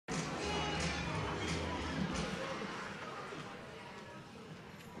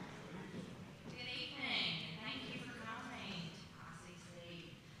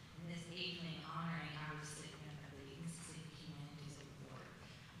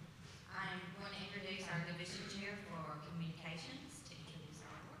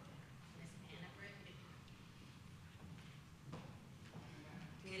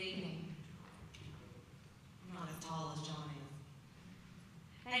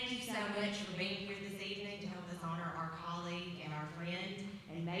Thank you so much for being here this evening to help us honor our colleague and our friend,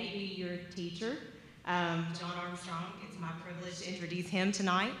 and maybe your teacher, John Armstrong. It's my privilege to introduce him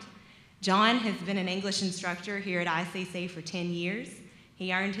tonight. John has been an English instructor here at ICC for 10 years.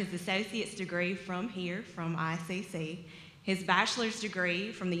 He earned his associate's degree from ICC, his bachelor's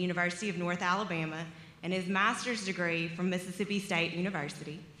degree from the University of North Alabama, and his master's degree from Mississippi State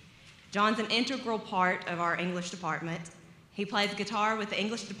University. John's an integral part of our English department. He plays guitar with the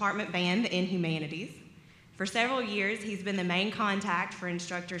English department band in Humanities. For several years, he's been the main contact for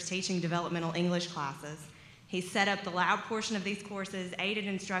instructors teaching developmental English classes. He's set up the lab portion of these courses, aided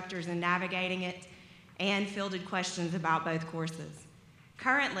instructors in navigating it, and fielded questions about both courses.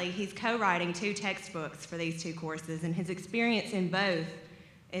 Currently, he's co-writing 2 textbooks for these 2 courses, and his experience in both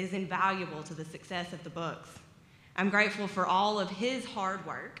is invaluable to the success of the books. I'm grateful for all of his hard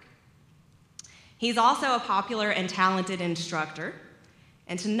work. He's also a popular and talented instructor,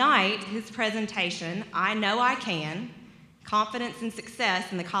 and tonight, his presentation, I Know I Can, Confidence and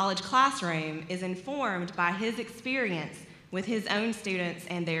Success in the College Classroom, is informed by his experience with his own students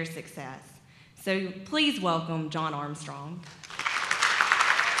and their success. So please welcome John Armstrong.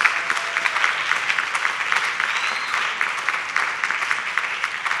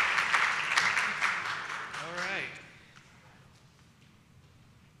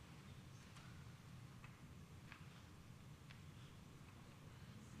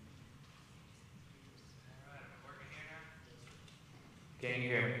 Can you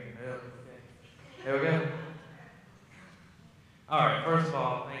hear me? There we go. All right, first of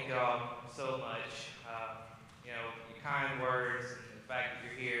all, thank you all so much. Your kind words and the fact that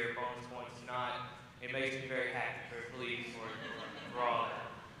you're here, bonus points or not, it makes me very happy, very pleased for all that.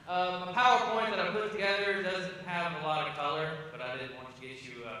 A PowerPoint that I put together doesn't have a lot of color, but I didn't want to get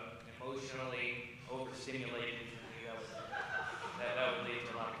you emotionally overstimulated. That would lead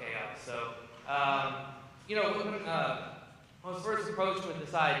to a lot of chaos. So, when I was first approached with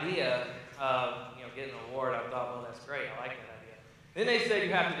this idea of getting an award, I thought, well, that's great. I like that idea. Then they said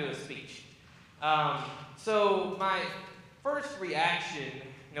you have to do a speech. So my first reaction,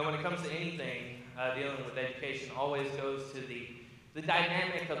 when it comes to anything dealing with education, always goes to the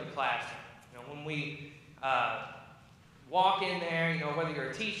dynamic of the classroom. When we walk in there, whether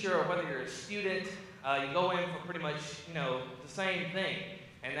you're a teacher or whether you're a student, you go in for pretty much the same thing,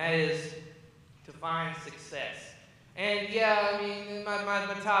 and that is to find success. And yeah, I mean,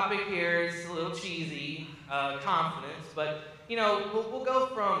 my topic here is a little cheesy, confidence, but we'll go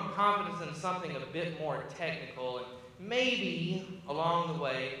from confidence into something a bit more technical, and maybe along the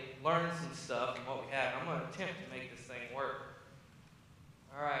way learn some stuff from what we have. I'm going to attempt to make this thing work.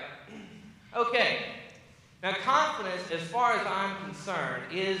 All right. Okay. Now, confidence, as far as I'm concerned,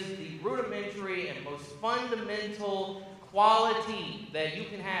 is the rudimentary and most fundamental quality that you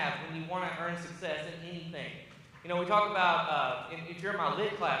can have when you want to earn success in anything. We talk about, if you're in my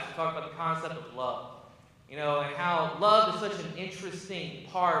lit class, we talk about the concept of love, and how love is such an interesting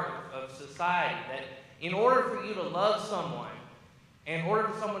part of society, that in order for you to love someone, and in order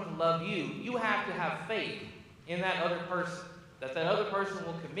for someone to love you, you have to have faith in that other person, that other person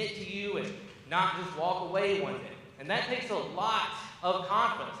will commit to you and not just walk away one day. And that takes a lot of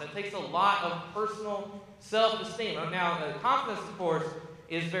confidence. That takes a lot of personal self-esteem. Now, confidence, of course,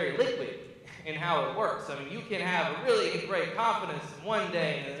 is very liquid in how it works. I mean, you can have a really great confidence one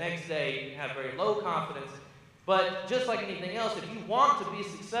day, and the next day you have very low confidence. But just like anything else, if you want to be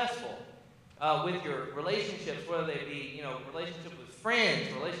successful with your relationships, whether they be, relationships with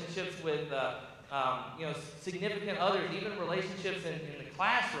friends, relationships with, significant others, even relationships in the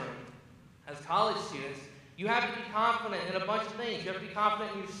classroom as college students, you have to be confident in a bunch of things. You have to be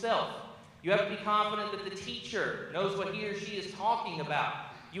confident in yourself. You have to be confident that the teacher knows what he or she is talking about.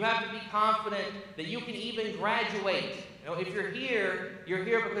 You have to be confident that you can even graduate. If you're here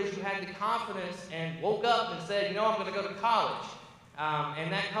because you had the confidence and woke up and said, I'm going to go to college. And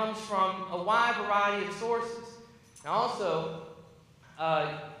that comes from a wide variety of sources. Now also,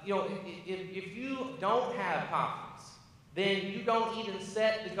 if you don't have confidence, then you don't even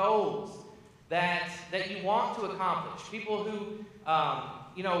set the goals that you want to accomplish. People who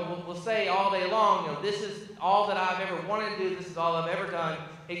will say all day long, this is all that I've ever wanted to do, this is all I've ever done.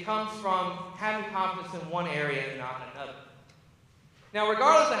 It comes from having confidence in one area and not another. Now,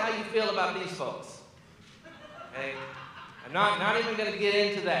 regardless of how you feel about these folks, okay, I'm not even going to get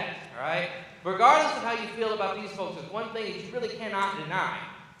into that, all right? Regardless of how you feel about these folks, there's one thing that you really cannot deny,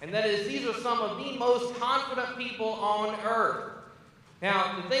 and that is these are some of the most confident people on earth.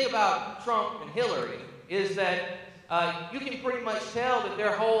 Now, the thing about Trump and Hillary is that you can pretty much tell that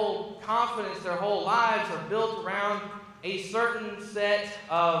their whole confidence, their whole lives are built around a certain set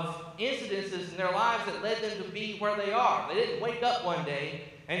of incidences in their lives that led them to be where they are. They didn't wake up one day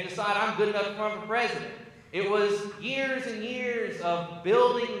and decide, I'm good enough to run for president. It was years and years of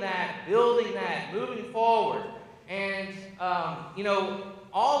building that, moving forward. And,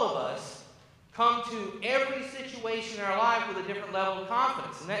 all of us come to every situation in our life with a different level of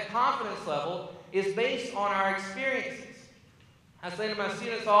confidence. And that confidence level is based on our experiences. I say to my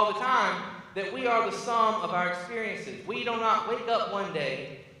students all the time that we are the sum of our experiences. We do not wake up one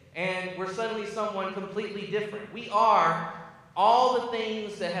day and we're suddenly someone completely different. We are all the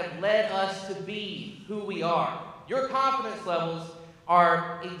things that have led us to be who we are. Your confidence levels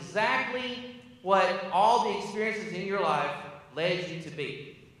are exactly what all the experiences in your life led you to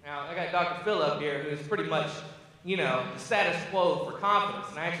be. Now, I got Dr. Phil up here, who's pretty much, the status quo for confidence.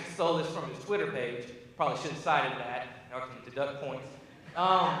 And I actually stole this from his Twitter page. Probably should have cited that. Now I can deduct points.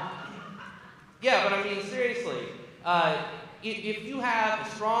 Yeah, but I mean, seriously, if you have a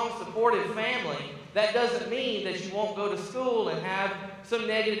strong, supportive family, that doesn't mean that you won't go to school and have some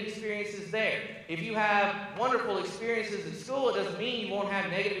negative experiences there. If you have wonderful experiences at school, it doesn't mean you won't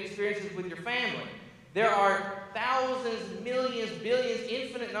have negative experiences with your family. There are thousands, millions, billions,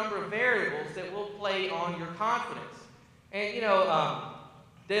 infinite number of variables that will play on your confidence. And,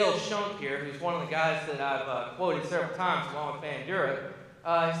 Dale Shunk here, who's one of the guys that I've quoted several times along with Bandura,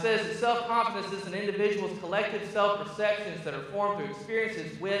 says that self-confidence is an individual's collective self-perceptions that are formed through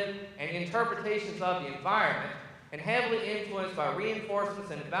experiences with and interpretations of the environment and heavily influenced by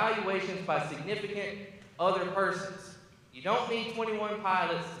reinforcements and evaluations by significant other persons. You don't need 21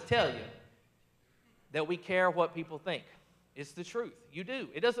 pilots to tell you that we care what people think. It's the truth. You do.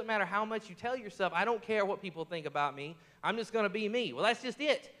 It doesn't matter how much you tell yourself, I don't care what people think about me. I'm just going to be me. Well, that's just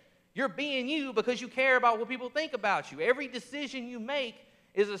it. You're being you because you care about what people think about you. Every decision you make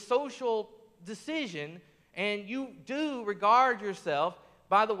is a social decision, and you do regard yourself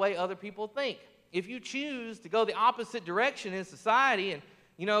by the way other people think. If you choose to go the opposite direction in society and,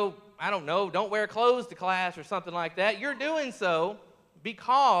 don't wear clothes to class or something like that, you're doing so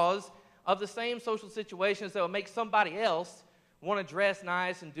because of the same social situations that will make somebody else want to dress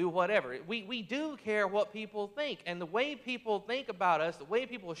nice and do whatever. We do care what people think, and the way people think about us, the way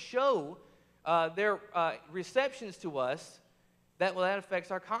people show their receptions to us, that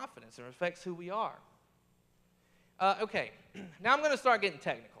affects our confidence and affects who we are. Okay, now I'm going to start getting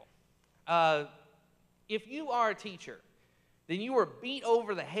technical. If you are a teacher, then you were beat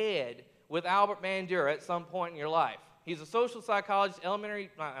over the head with Albert Bandura at some point in your life. He's a social psychologist,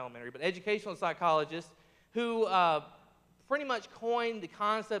 educational psychologist who pretty much coined the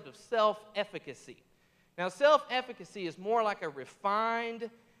concept of self-efficacy. Now, self-efficacy is more like a refined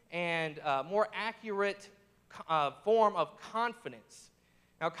and more accurate form of confidence.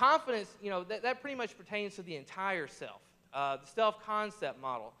 Now, confidence, that pretty much pertains to the entire self, the self-concept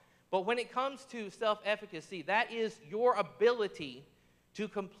model. But when it comes to self-efficacy, that is your ability to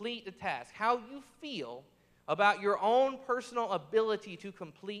complete the task, how you feel about your own personal ability to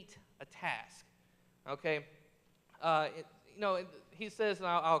complete a task. Okay? He says, and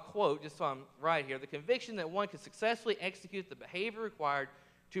I'll quote just so I'm right here, the conviction that one can successfully execute the behavior required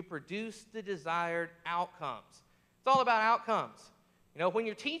to produce the desired outcomes. It's all about outcomes. When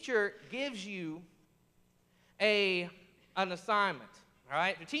your teacher gives you an assignment, all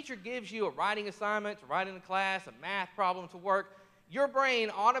right? The teacher gives you a writing assignment to write in the class, a math problem to work, your brain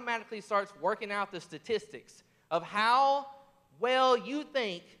automatically starts working out the statistics of how well you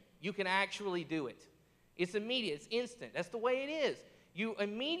think you can actually do it. It's immediate. It's instant. That's the way it is. You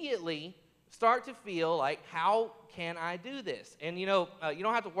immediately start to feel like, how can I do this? And you don't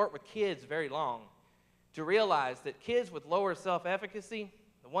have to work with kids very long to realize that kids with lower self-efficacy,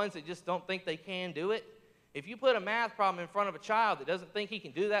 the ones that just don't think they can do it, if you put a math problem in front of a child that doesn't think he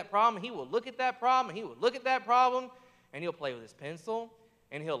can do that problem, he will look at that problem, and he will look at that problem, and he'll play with his pencil,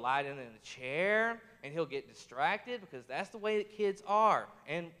 and he'll lie down in a chair, and he'll get distracted because that's the way that kids are.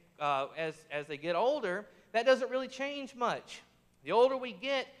 And as they get older, that doesn't really change much. The older we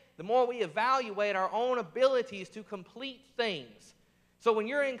get, the more we evaluate our own abilities to complete things. So when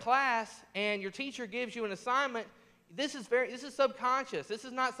you're in class and your teacher gives you an assignment, this is subconscious. This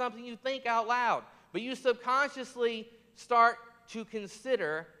is not something you think out loud, but you subconsciously start to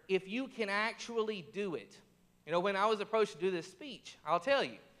consider if you can actually do it. When I was approached to do this speech, I'll tell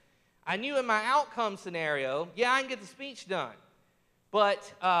you, I knew in my outcome scenario, I can get the speech done.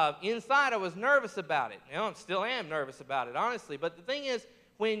 But inside I was nervous about it. I still am nervous about it, honestly. But the thing is,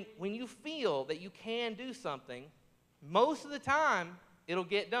 when you feel that you can do something, most of the time it'll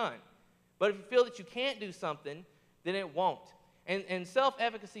get done. But if you feel that you can't do something, then it won't. And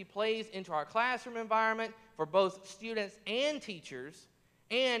self-efficacy plays into our classroom environment for both students and teachers,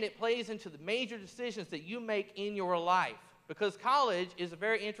 and it plays into the major decisions that you make in your life, because college is a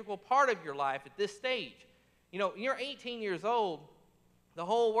very integral part of your life at this stage. You know, when you're 18 years old, the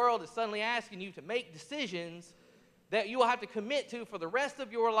whole world is suddenly asking you to make decisions that you will have to commit to for the rest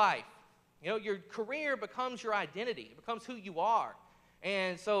of your life. You know, your career becomes your identity. It becomes who you are.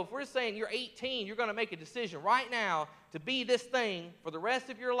 And so if we're saying you're 18, you're going to make a decision right now to be this thing for the rest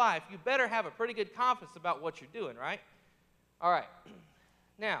of your life, you better have a pretty good confidence about what you're doing, right? All right.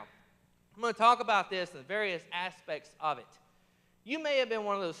 Now, I'm going to talk about this and the various aspects of it. You may have been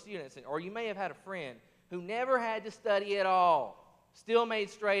one of those students, or you may have had a friend who never had to study at all, still made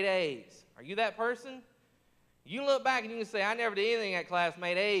straight A's. Are you that person? You look back and you can say, I never did anything in that class,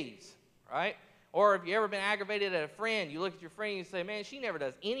 made A's, right? Or if you've ever been aggravated at a friend, you look at your friend and you say, man, she never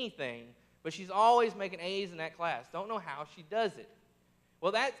does anything, but she's always making A's in that class. Don't know how she does it.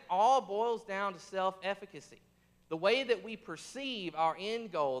 Well, that all boils down to self-efficacy. The way that we perceive our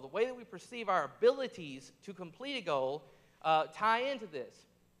end goal, the way that we perceive our abilities to complete a goal, tie into this.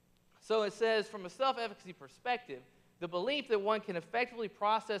 So it says, from a self-efficacy perspective, the belief that one can effectively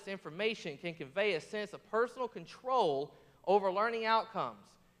process information can convey a sense of personal control over learning outcomes,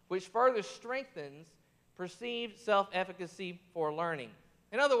 which further strengthens perceived self-efficacy for learning.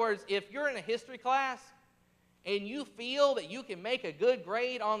 In other words, if you're in a history class and you feel that you can make a good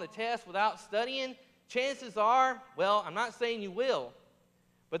grade on the test without studying, chances are, well, I'm not saying you will,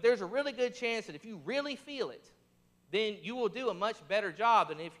 but there's a really good chance that if you really feel it, then you will do a much better job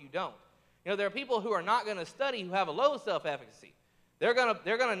than if you don't. You know, there are people who are not going to study who have a low self-efficacy. They're going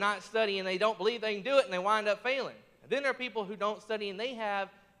to not study and they don't believe they can do it and they wind up failing. And then there are people who don't study and they have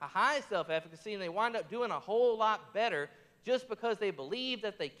a high self-efficacy and they wind up doing a whole lot better just because they believe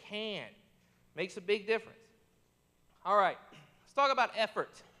that they can. Makes a big difference. All right, let's talk about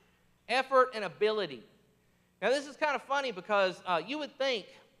effort. Effort and ability. Now this is kind of funny because you would think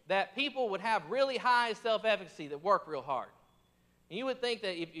that people would have really high self-efficacy that work real hard. And you would think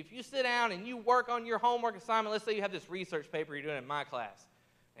that if you sit down and you work on your homework assignment, let's say you have this research paper you're doing in my class.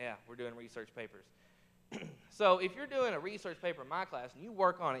 Yeah, we're doing research papers. So if you're doing a research paper in my class and you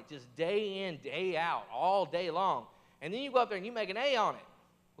work on it just day in, day out, all day long, and then you go up there and you make an A on it,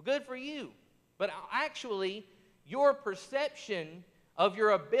 well, good for you. But actually, your perception of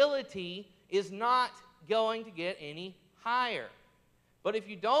your ability is not going to get any higher. But if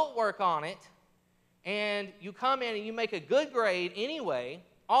you don't work on it, and you come in and you make a good grade anyway,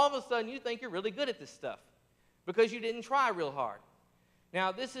 all of a sudden you think you're really good at this stuff because you didn't try real hard.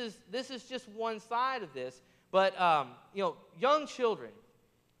 Now, this is just one side of this, but you know, young children,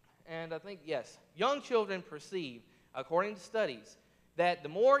 and I think, yes, young children perceive, according to studies, that the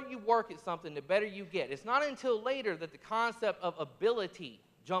more you work at something, the better you get. It's not until later that the concept of ability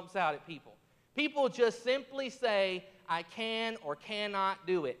jumps out at people. People just simply say, I can or cannot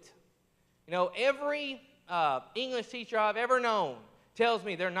do it. You know, every English teacher I've ever known tells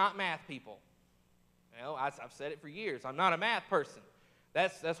me they're not math people. You know, I've said it for years. I'm not a math person.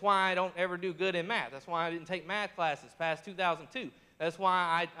 That's why I don't ever do good in math. That's why I didn't take math classes past 2002. That's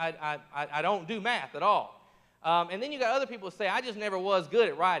why I don't do math at all. And then you got other people who say, I just never was good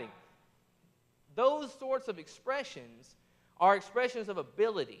at writing. Those sorts of expressions are expressions of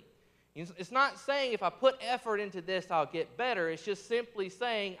ability. It's not saying if I put effort into this, I'll get better. It's just simply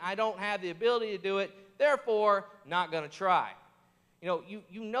saying I don't have the ability to do it, therefore, not going to try.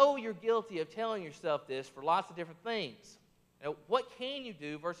 You know you're guilty of telling yourself this for lots of different things. What can you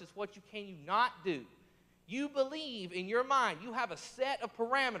do versus what can you not do? You believe in your mind, you have a set of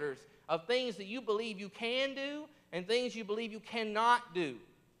parameters of things that you believe you can do and things you believe you cannot do.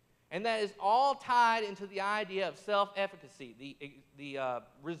 And that is all tied into the idea of self-efficacy, the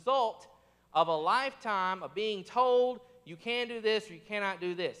result of a lifetime of being told you can do this or you cannot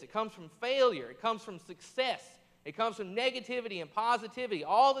do this. It comes from failure. It comes from success. It comes from negativity and positivity,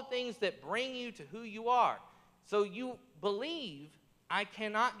 all the things that bring you to who you are. So you believe, I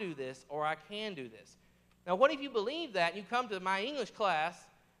cannot do this or I can do this. Now, what if you believe that and you come to my English class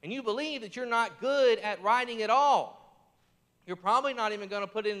and you believe that you're not good at writing at all? You're probably not even going to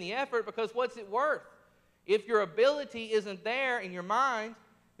put in the effort because what's it worth? If your ability isn't there in your mind,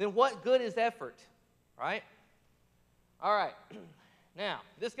 then what good is effort, right? All right. Now,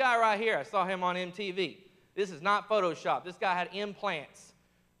 this guy right here, I saw him on MTV. This is not Photoshop. This guy had implants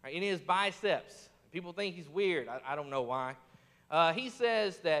in his biceps. People think he's weird. I don't know why. He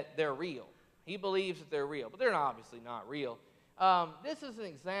says that they're real. He believes that they're real, but they're obviously not real. This is an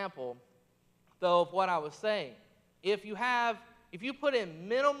example, though, of what I was saying. If you put in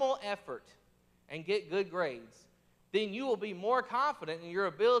minimal effort and get good grades, then you will be more confident in your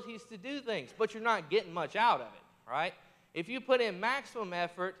abilities to do things, but you're not getting much out of it, right? If you put in maximum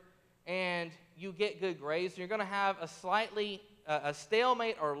effort and you get good grades, you're going to have a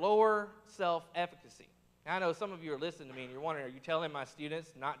stalemate or lower self-efficacy. Now, I know some of you are listening to me and you're wondering, are you telling my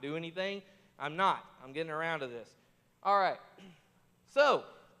students not do anything? I'm not. I'm getting around to this. All right. So,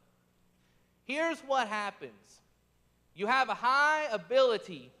 here's what happens. You have a high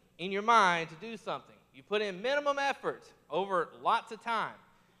ability in your mind to do something. You put in minimum effort over lots of time.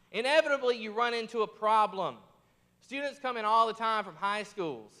 Inevitably, you run into a problem. Students come in all the time from high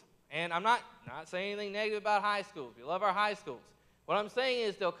schools. And I'm not saying anything negative about high schools. We love our high schools. What I'm saying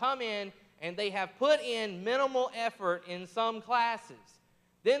is they'll come in and they have put in minimal effort in some classes.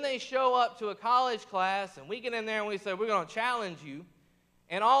 Then they show up to a college class, and we get in there and we say, we're going to challenge you.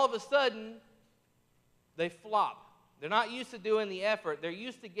 And all of a sudden, they flop. They're not used to doing the effort. They're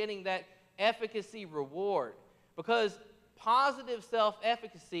used to getting that efficacy reward. Because positive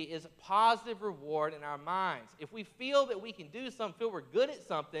self-efficacy is a positive reward in our minds. If we feel that we can do something, feel we're good at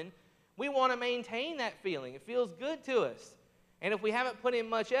something, we want to maintain that feeling. It feels good to us. And if we haven't put in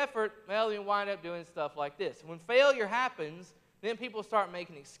much effort, well, we wind up doing stuff like this. When failure happens, then people start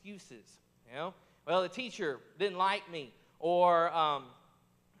making excuses. Well, the teacher didn't like me, or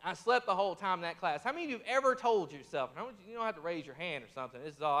I slept the whole time in that class. How many of you have ever told yourself, and you don't have to raise your hand or something,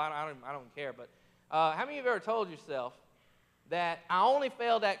 this is all, I don't care, but how many of you have ever told yourself that I only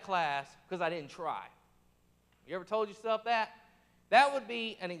failed that class because I didn't try? You ever told yourself that? That would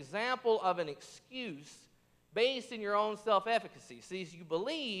be an example of an excuse based in your own self-efficacy. See, you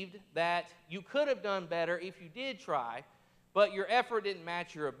believed that you could have done better if you did try, but your effort didn't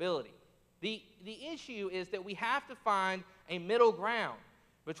match your ability. The issue is that we have to find a middle ground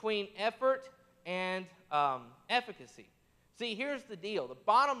between effort and efficacy. See, here's the deal. The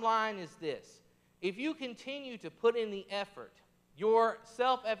bottom line is this. If you continue to put in the effort, your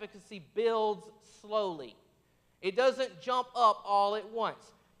self-efficacy builds slowly. It doesn't jump up all at once.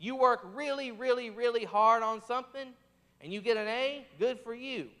 You work really, really, really hard on something, and you get an A, good for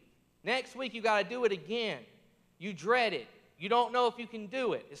you. Next week, you got to do it again. You dread it. You don't know if you can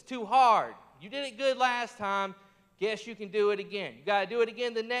do it. It's too hard. You did it good last time. Guess you can do it again. You got to do it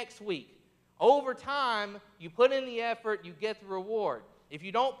again the next week. Over time, you put in the effort, you get the reward. If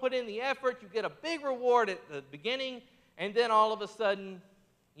you don't put in the effort, you get a big reward at the beginning, and then all of a sudden,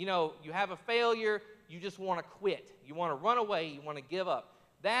 you have a failure, you just want to quit. You want to run away, you want to give up.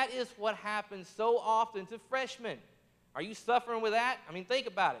 That is what happens so often to freshmen. Are you suffering with that? I mean, think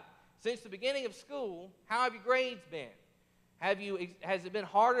about it. Since the beginning of school, how have your grades been? Has it been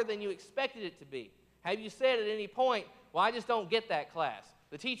harder than you expected it to be? Have you said at any point, well, I just don't get that class.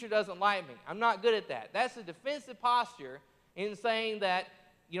 The teacher doesn't like me. I'm not good at that. That's a defensive posture in saying that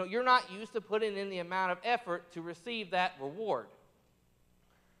you're not used to putting in the amount of effort to receive that reward.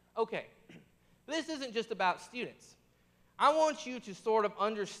 Okay, this isn't just about students. I want you to sort of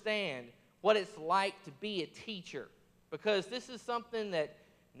understand what it's like to be a teacher, because this is something that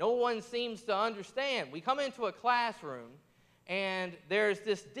no one seems to understand. We come into a classroom, and there's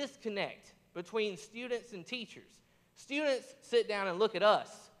this disconnect between students and teachers. Students sit down and look at us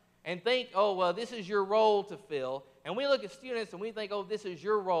and think, oh, well, this is your role to fill. And we look at students and we think, oh, this is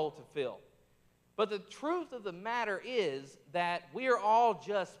your role to fill. But the truth of the matter is that we are all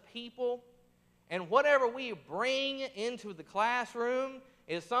just people, and whatever we bring into the classroom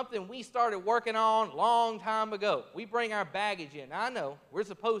is something we started working on a long time ago. We bring our baggage in. Now, I know we're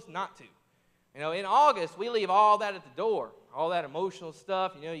supposed not to. In August, we leave all that at the door, all that emotional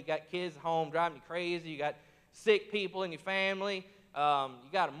stuff. You got kids at home driving you crazy. You got sick people in your family.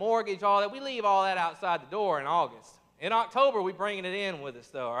 You got a mortgage, all that. We leave all that outside the door in August. In October, we're bringing it in with us,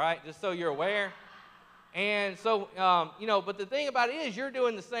 though, all right, just so you're aware. And so, but the thing about it is you're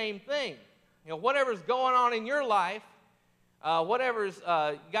doing the same thing. Whatever's going on in your life, whatever's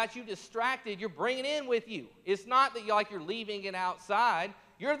got you distracted, you're bringing in with you. It's not that you're leaving it outside.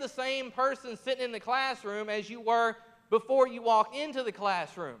 You're the same person sitting in the classroom as you were before you walked into the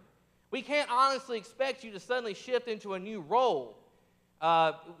classroom. We can't honestly expect you to suddenly shift into a new role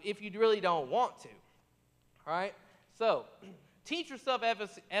if you really don't want to. All right? So, teacher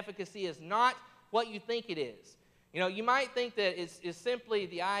self-efficacy is not what you think it is. You might think that it's simply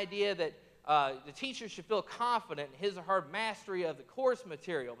the idea that the teacher should feel confident in his or her mastery of the course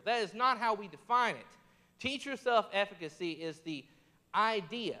material, but that is not how we define it. Teacher self-efficacy is the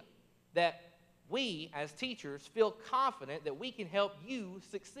idea that we, as teachers, feel confident that we can help you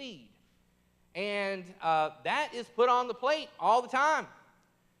succeed. And that is put on the plate all the time.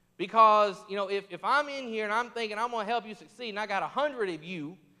 Because, if I'm in here and I'm thinking I'm going to help you succeed, and I got 100 of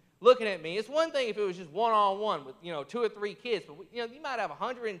you looking at me. It's one thing if it was just one-on-one with, 2 or 3 kids, but you might have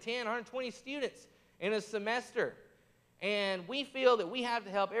 110, 120 students in a semester. And we feel that we have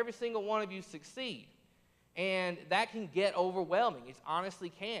to help every single one of you succeed. And that can get overwhelming. It honestly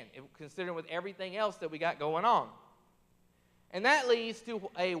can, considering with everything else that we got going on. And that leads to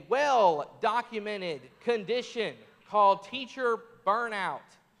a well-documented condition called teacher burnout.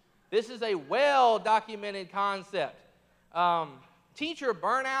 This is a well-documented concept. Teacher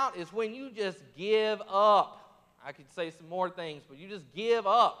burnout is when you just give up. I could say some more things, but you just give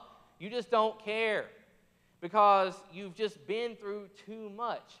up. You just don't care because you've just been through too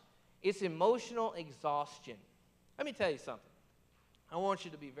much. It's emotional exhaustion. Let me tell you something. I want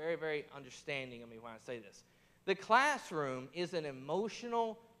you to be very, very understanding of me when I say this. The classroom is an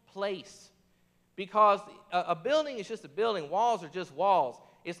emotional place because a building is just a building. Walls are just walls.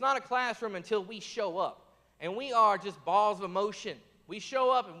 It's not a classroom until we show up. And we are just balls of emotion. We show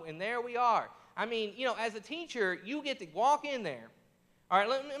up, and there we are. I mean, as a teacher, you get to walk in there. All right,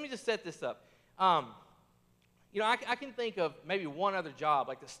 let me just set this up. I can think of maybe one other job,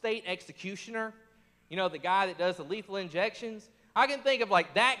 like the state executioner, the guy that does the lethal injections. I can think of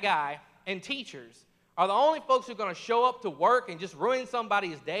like that guy, and teachers are the only folks who are going to show up to work and just ruin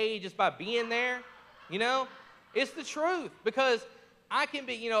somebody's day just by being there. It's the truth because I can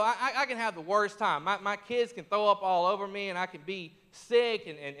be, I can have the worst time. My kids can throw up all over me, and I can be sick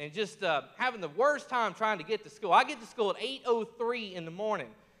and just having the worst time trying to get to school. I get to school at 8:03 in the morning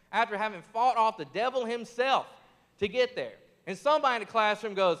after having fought off the devil himself to get there. And somebody in the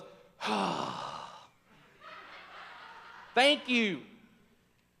classroom goes, thank you.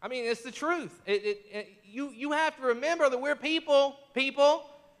 I mean, it's the truth. You have to remember that we're people.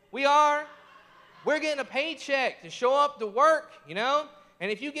 We are. We're getting a paycheck to show up to work, And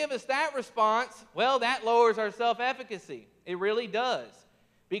if you give us that response, well, that lowers our self-efficacy. It really does.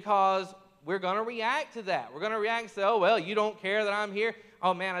 Because we're going to react to that. We're going to react and say, oh, well, you don't care that I'm here.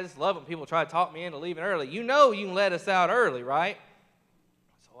 Oh, man, I just love when people try to talk me into leaving early. You can let us out early, right?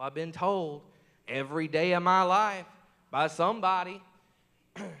 So I've been told every day of my life by somebody,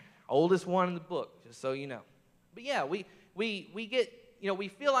 oldest one in the book, just so you know. But yeah, we get, we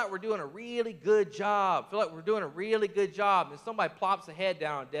feel like we're doing a really good job. And somebody plops a head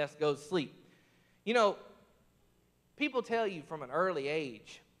down on a desk, goes to sleep. People tell you from an early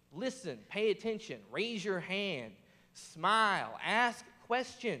age, listen, pay attention, raise your hand, smile, ask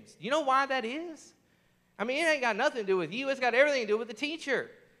questions. You know why that is? I mean, it ain't got nothing to do with you. It's got everything to do with the teacher.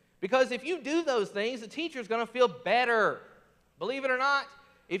 Because if you do those things, the teacher's going to feel better. Believe it or not,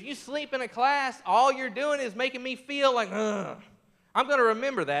 if you sleep in a class, all you're doing is making me feel like, ugh. I'm going to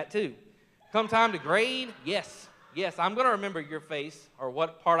remember that too. Come time to grade, yes, I'm going to remember your face or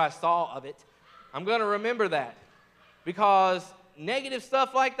what part I saw of it. I'm going to remember that because negative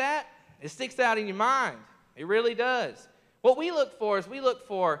stuff like that, it sticks out in your mind. It really does. What we look for is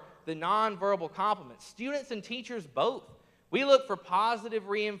the nonverbal compliments. Students and teachers both. We look for positive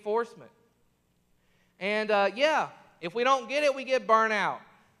reinforcement. And if we don't get it, we get burnout.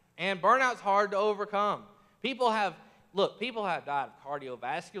 And burnout's hard to overcome. People have died of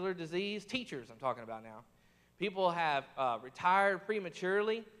cardiovascular disease. Teachers, I'm talking about now. People have retired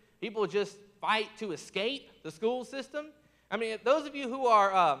prematurely. People just fight to escape the school system. I mean, those of you who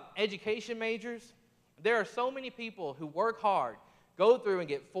are education majors, there are so many people who work hard, go through and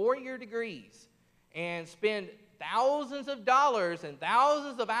get 4-year degrees, and spend thousands of dollars and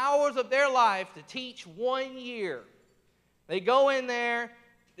thousands of hours of their life to teach 1 year. They go in there,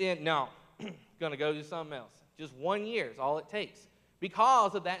 and no, going to go do something else. Just 1 year is all it takes.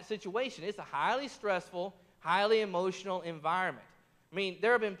 Because of that situation, it's a highly stressful, highly emotional environment. I mean,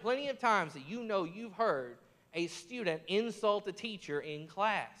 there have been plenty of times that you've heard a student insult a teacher in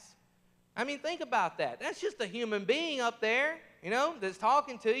class. I mean, think about that. That's just a human being up there, that's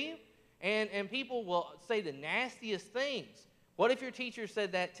talking to you. And people will say the nastiest things. What if your teacher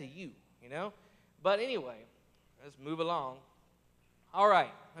said that to you, But anyway, let's move along. All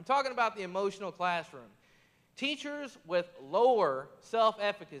right, I'm talking about the emotional classroom. Teachers with lower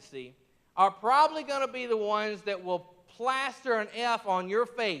self-efficacy are probably going to be the ones that will plaster an F on your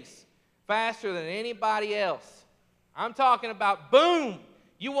face faster than anybody else. I'm talking about, boom,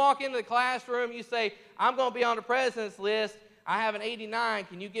 you walk into the classroom, you say, I'm going to be on the president's list. I have an 89.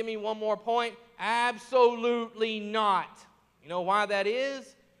 Can you give me one more point? Absolutely not. You know why that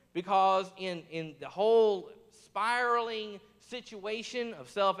is? Because in the whole spiraling situation of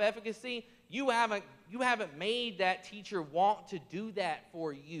self-efficacy, you haven't made that teacher want to do that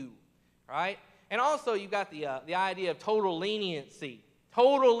for you, right? And also you've got the idea of total leniency.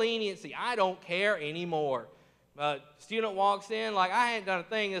 Total leniency. I don't care anymore. Student walks in like, I ain't done a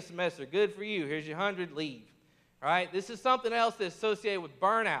thing this semester. Good for you. Here's your 100, leave. Right? This is something else that's associated with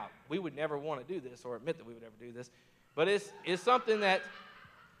burnout. We would never want to do this or admit that we would ever do this. But it's something that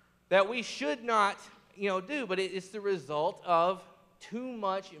we should not, do. But it's the result of too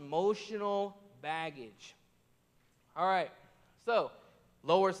much emotional baggage. All right. So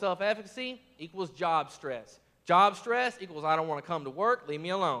lower self-efficacy equals job stress. Job stress equals I don't want to come to work. Leave me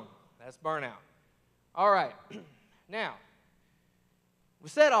alone. That's burnout. All right. Now, we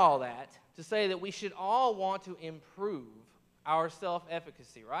said all that to say that we should all want to improve our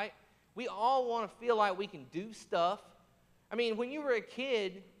self-efficacy, right? We all want to feel like we can do stuff. I mean, when you were a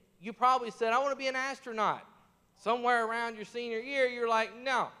kid, you probably said, I want to be an astronaut. Somewhere around your senior year, you're like,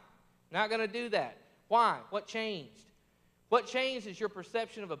 no, not going to do that. Why? What changed? What changed is your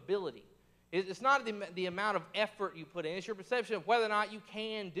perception of ability. It's not the amount of effort you put in. It's your perception of whether or not you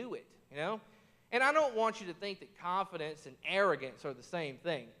can do it, And I don't want you to think that confidence and arrogance are the same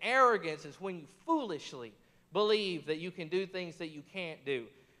thing. Arrogance is when you foolishly believe that you can do things that you can't do.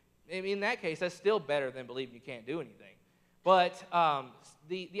 In that case, that's still better than believing you can't do anything. But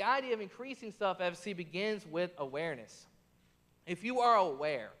the idea of increasing self-efficacy begins with awareness. If you are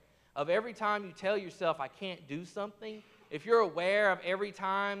aware of every time you tell yourself, I can't do something, if you're aware of every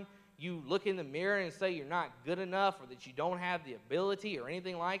time you look in the mirror and say you're not good enough or that you don't have the ability or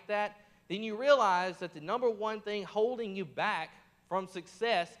anything like that, then you realize that the number one thing holding you back from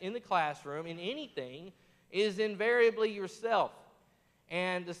success in the classroom, in anything, is invariably yourself.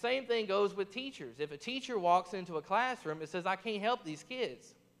 And the same thing goes with teachers. If a teacher walks into a classroom and says, I can't help these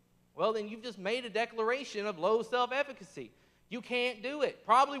kids, well, then you've just made a declaration of low self-efficacy. You can't do it.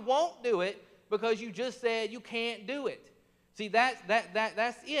 Probably won't do it because you just said you can't do it. See, that's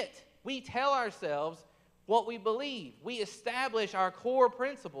it. We tell ourselves what we believe. We establish our core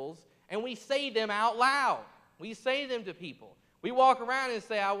principles, and we say them out loud. We say them to people. We walk around and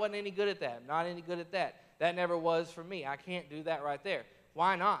say, I wasn't any good at that. I'm not any good at that. That never was for me. I can't do that right there.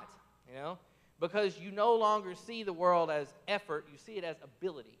 Why not? Because you no longer see the world as effort. You see it as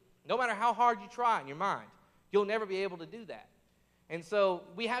ability. No matter how hard you try in your mind, you'll never be able to do that. And so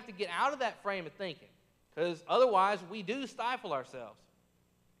we have to get out of that frame of thinking, because otherwise we do stifle ourselves.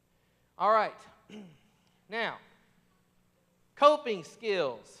 All right. Now, coping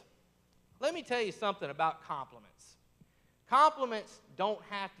skills. Let me tell you something about compliments. Compliments don't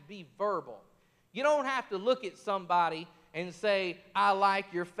have to be verbal. You don't have to look at somebody and say, I like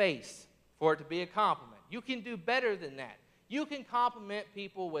your face, for it to be a compliment. You can do better than that. You can compliment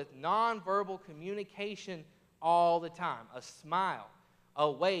people with nonverbal communication all the time. A smile, a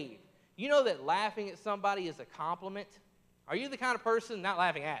wave. You know that laughing at somebody is a compliment? Are you the kind of person, not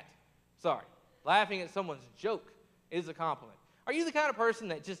laughing at, laughing at someone's joke is a compliment. Are you the kind of person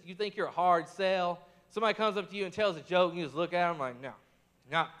that just, you think you're a hard sell? Somebody comes up to you and tells a joke, and you just look at them like, no,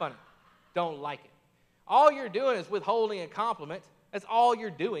 not funny. Don't like it. All you're doing is withholding a compliment. That's all you're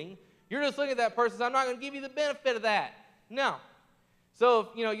doing. You're just looking at that person and saying, I'm not going to give you the benefit of that. No. So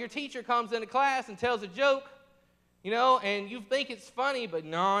if, your teacher comes into class and tells a joke, and you think it's funny, but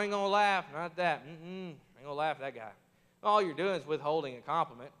no, I ain't going to laugh. Not that. Ain't going to laugh at that guy. All you're doing is withholding a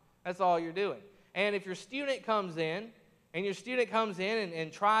compliment. That's all you're doing. And if your student comes in,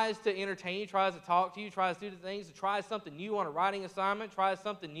 and tries to entertain you, tries to talk to you, tries to do the things, tries something new on a writing assignment, tries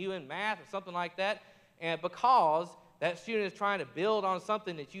something new in math or something like that, and because that student is trying to build on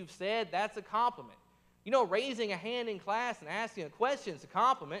something that you've said, that's a compliment. Raising a hand in class and asking a question is a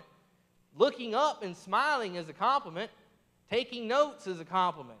compliment. Looking up and smiling is a compliment. Taking notes is a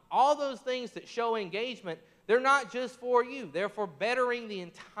compliment. All those things that show engagement, they're not just for you. They're for bettering the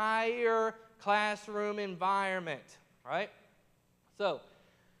entire classroom environment, right? So,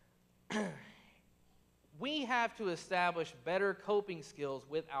 we have to establish better coping skills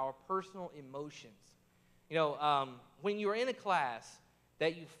with our personal emotions. When you're in a class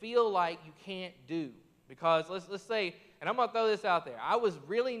that you feel like you can't do, because let's say, and I'm going to throw this out there, I was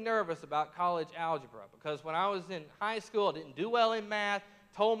really nervous about college algebra because when I was in high school, I didn't do well in math,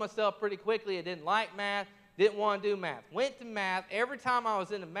 told myself pretty quickly I didn't like math, didn't want to do math. Went to math. Every time I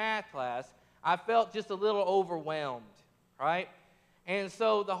was in a math class, I felt just a little overwhelmed, right? And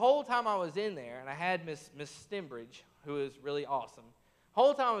so the whole time I was in there, and I had Miss Stembridge, who is really awesome. The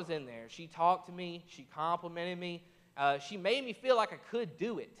whole time I was in there, she talked to me, she complimented me, she made me feel like I could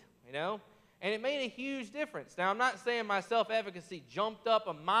do it, And it made a huge difference. Now, I'm not saying my self-efficacy jumped up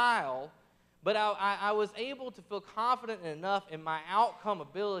a mile, but I was able to feel confident enough in my outcome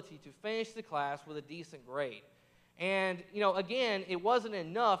ability to finish the class with a decent grade. And, again, it wasn't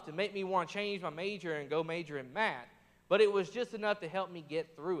enough to make me want to change my major and go major in math, but it was just enough to help me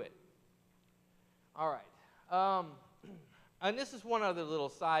get through it. All right. And this is one other little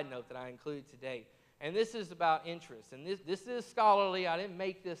side note that I include today. And this is about interest. And this is scholarly. I didn't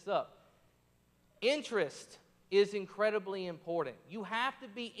make this up. Interest is incredibly important. You have to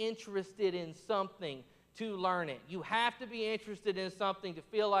be interested in something to learn it. You have to be interested in something to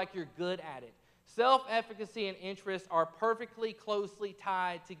feel like you're good at it. Self-efficacy and interest are perfectly closely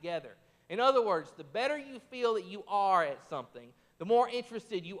tied together. In other words, the better you feel that you are at something, the more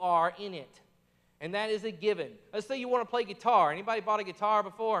interested you are in it. And that is a given. Let's say you want to play guitar. Anybody bought a guitar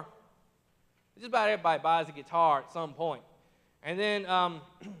before? Just about everybody buys a guitar at some point. And then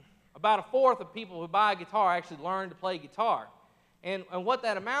about a fourth of people who buy a guitar actually learn to play guitar. And what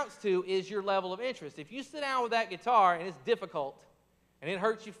that amounts to is your level of interest. If you sit down with that guitar and it's difficult, and it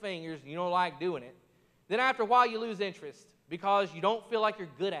hurts your fingers, and you don't like doing it, then after a while you lose interest because you don't feel like you're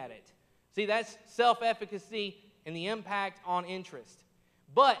good at it. See, that's self-efficacy and the impact on interest.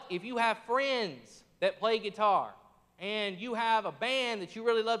 But if you have friends that play guitar, and you have a band that you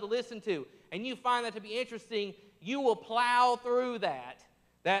really love to listen to, and you find that to be interesting, you will plow through that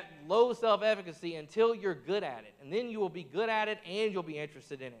low self-efficacy until you're good at it. And then you will be good at it and you'll be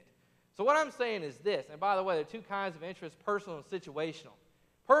interested in it. So what I'm saying is this, and by the way, there are two kinds of interest, personal and situational.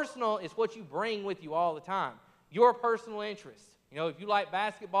 Personal is what you bring with you all the time, your personal interests. You know, if you like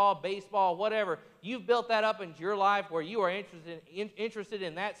basketball, baseball, whatever, you've built that up into your life where you are interested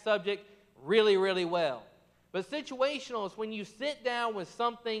in that subject really, really well. But situational is when you sit down with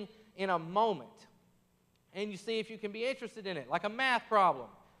something in a moment and you see if you can be interested in it, like a math problem.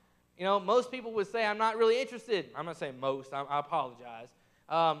 You know, most people would say, I'm not really interested. I'm going to say most. I apologize.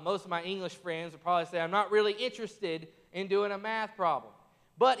 Most of my English friends would probably say, I'm not really interested in doing a math problem.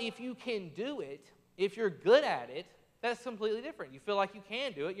 But if you can do it, if you're good at it, that's completely different. You feel like you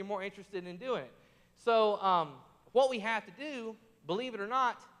can do it. You're more interested in doing it. So what we have to do, believe it or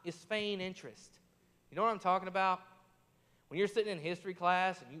not, is feign interest. You know what I'm talking about? When you're sitting in history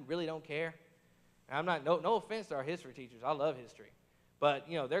class and you really don't care, and I'm not, no offense to our history teachers, I love history, but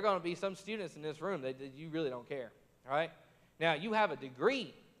you know, there are going to be some students in this room that you really don't care, all right? Now, you have a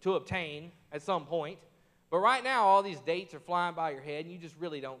degree to obtain at some point, but right now all these dates are flying by your head and you just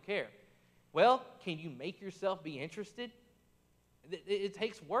really don't care. Well, can you make yourself be interested? It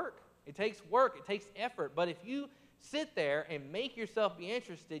takes work. It takes work. It takes effort. But if you sit there and make yourself be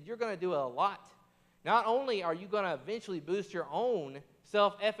interested, you're going to do a lot. Not only are you going to eventually boost your own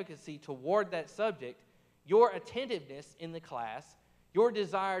self-efficacy toward that subject, your attentiveness in the class, your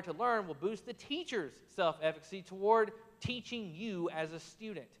desire to learn will boost the teacher's self-efficacy toward teaching you as a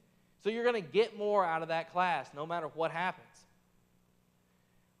student. So you're going to get more out of that class no matter what happens.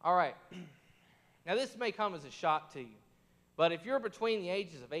 All right. Now this may come as a shock to you, but if you're between the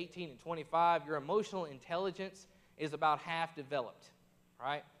ages of 18 and 25, your emotional intelligence is about half developed,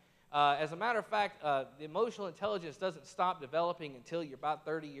 right? As a matter of fact, the emotional intelligence doesn't stop developing until you're about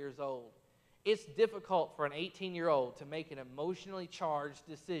 30 years old. It's difficult for an 18-year-old to make an emotionally charged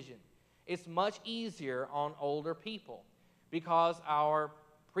decision. It's much easier on older people because our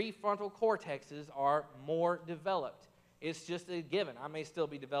prefrontal cortexes are more developed. It's just a given. I may still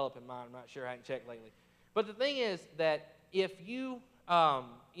be developing mine. I'm not sure. I haven't checked lately. But the thing is that if you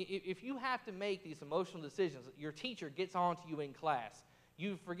have to make these emotional decisions, your teacher gets on to you in class,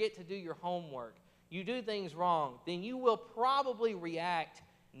 you forget to do your homework, you do things wrong, then you will probably react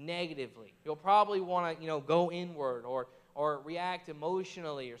negatively. You'll probably want to, go inward or react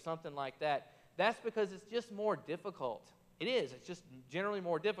emotionally or something like that. That's because it's just more difficult. It is. It's just generally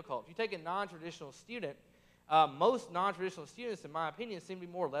more difficult. If you take a non-traditional student, most non-traditional students, in my opinion, seem to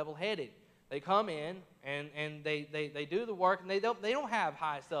be more level-headed. They come in and they do the work, and they don't have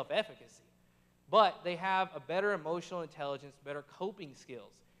high self-efficacy, but they have a better emotional intelligence, better coping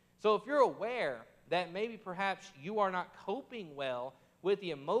skills. So if you're aware that maybe perhaps you are not coping well with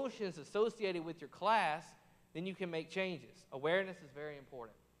the emotions associated with your class, then you can make changes. Awareness is very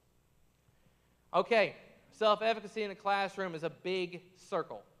important. Okay, self-efficacy in the classroom is a big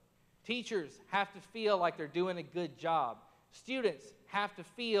circle. Teachers have to feel like they're doing a good job. Students have to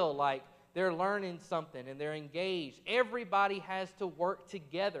feel like they're learning something and they're engaged. Everybody has to work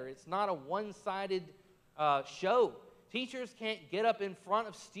together. It's not a one-sided show. Teachers can't get up in front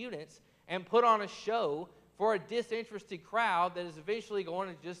of students and put on a show for a disinterested crowd that is eventually going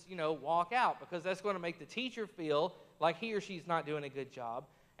to just, walk out, because that's going to make the teacher feel like he or she's not doing a good job,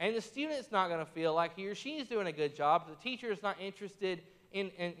 and the student's not going to feel like he or she's doing a good job. The teacher is not interested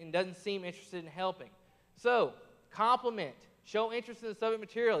and doesn't seem interested in helping. So, compliment. Show interest in the subject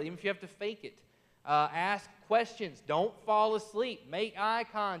material, even if you have to fake it. Ask questions. Don't fall asleep. Make eye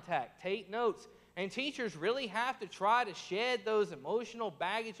contact. Take notes. And teachers really have to try to shed those emotional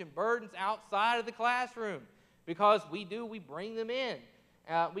baggage and burdens outside of the classroom. because we bring them in.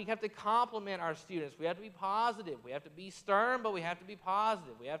 We have to compliment our students. We have to be positive. We have to be stern, but we have to be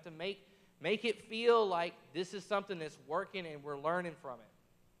positive. We have to make it feel like this is something that's working and we're learning from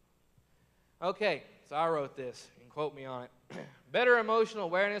it. Okay, so I wrote this, and quote me on it. Better emotional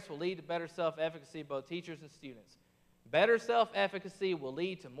awareness will lead to better self-efficacy of both teachers and students. Better self-efficacy will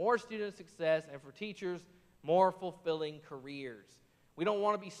lead to more student success, and for teachers, more fulfilling careers. We don't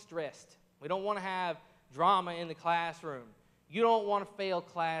want to be stressed. We don't want to have drama in the classroom. You don't want to fail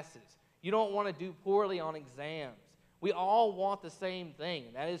classes. You don't want to do poorly on exams. We all want the same thing,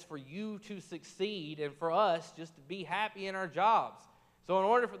 and that is for you to succeed and for us just to be happy in our jobs. So in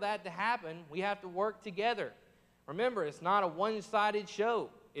order for that to happen, we have to work together. Remember, it's not a one-sided show.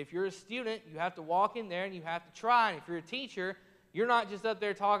 If you're a student, you have to walk in there and you have to try. And if you're a teacher, you're not just up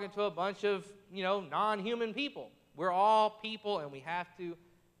there talking to a bunch of, non-human people. We're all people, and we have to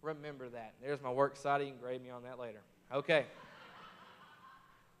remember that. There's my works cited. You can grade me on that later. Okay.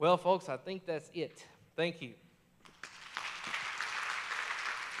 Well, folks, I think that's it. Thank you.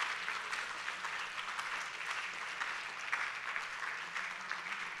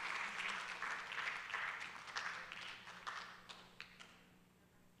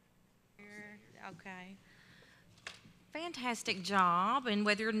 Okay. Fantastic job, and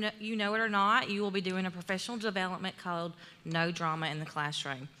whether you know it or not, you will be doing a professional development called No Drama in the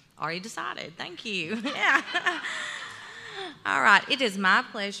Classroom. Already decided. Thank you. Yeah. All right. It is my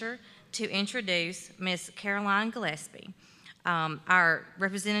pleasure to introduce Miss Caroline Gillespie, our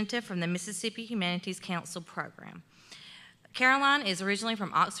representative from the Mississippi Humanities Council program. Caroline is originally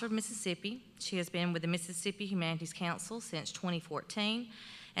from Oxford, Mississippi. She has been with the Mississippi Humanities Council since 2014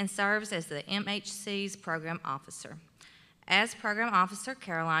 and serves as the MHC's program officer. As program officer,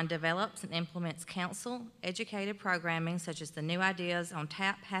 Caroline develops and implements council-educated programming such as the New Ideas on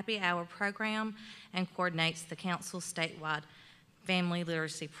Tap Happy Hour program and coordinates the council's statewide family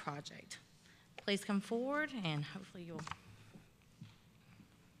literacy project. Please come forward and hopefully you'll...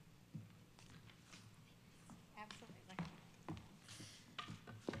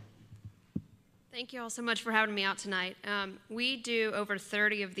 Thank you all so much for having me out tonight. We do over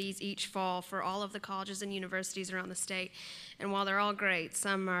 30 of these each fall for all of the colleges and universities around the state. And while they're all great,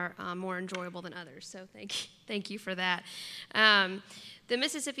 some are more enjoyable than others. So thank you for that. The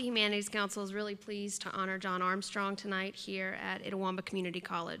Mississippi Humanities Council is really pleased to honor John Armstrong tonight here at Itawamba Community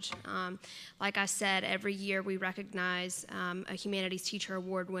College. Like I said, every year we recognize a Humanities Teacher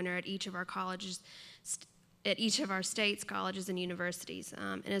Award winner at each of our colleges, at each of our states, colleges, and universities.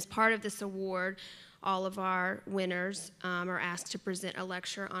 And as part of this award, all of our winners are asked to present a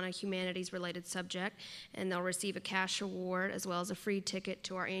lecture on a humanities-related subject, and they'll receive a cash award as well as a free ticket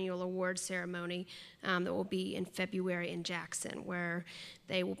to our annual award ceremony that will be in February in Jackson, where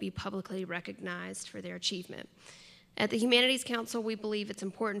they will be publicly recognized for their achievement. At the Humanities Council, we believe it's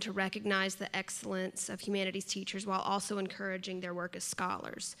important to recognize the excellence of humanities teachers while also encouraging their work as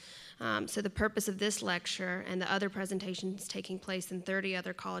scholars. So the purpose of this lecture and the other presentations taking place in 30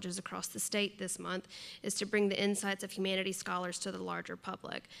 other colleges across the state this month is to bring the insights of humanities scholars to the larger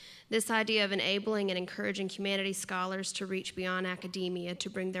public. This idea of enabling and encouraging humanities scholars to reach beyond academia to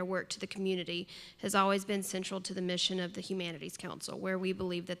bring their work to the community has always been central to the mission of the Humanities Council, where we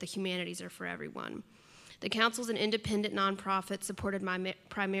believe that the humanities are for everyone. The Council is an independent nonprofit supported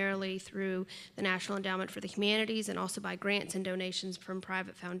primarily through the National Endowment for the Humanities and also by grants and donations from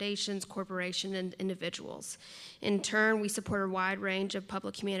private foundations, corporations, and individuals. In turn, we support a wide range of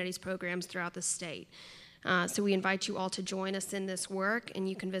public humanities programs throughout the state. So we invite you all to join us in this work, and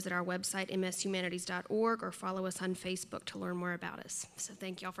you can visit our website, mshumanities.org, or follow us on Facebook to learn more about us. So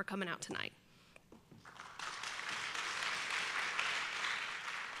thank you all for coming out tonight.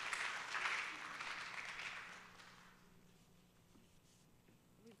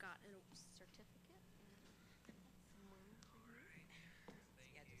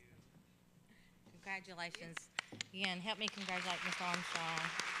 Congratulations. Again, help me congratulate Mr. Armstrong.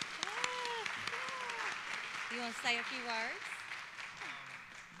 Do you want to say a few words?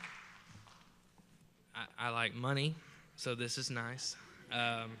 I like money, so this is nice.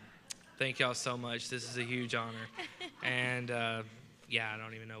 Thank y'all so much. This is a huge honor. And I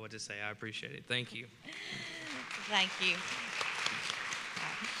don't even know what to say. I appreciate it. Thank you. Thank you.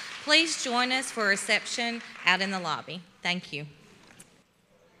 Please join us for a reception out in the lobby. Thank you.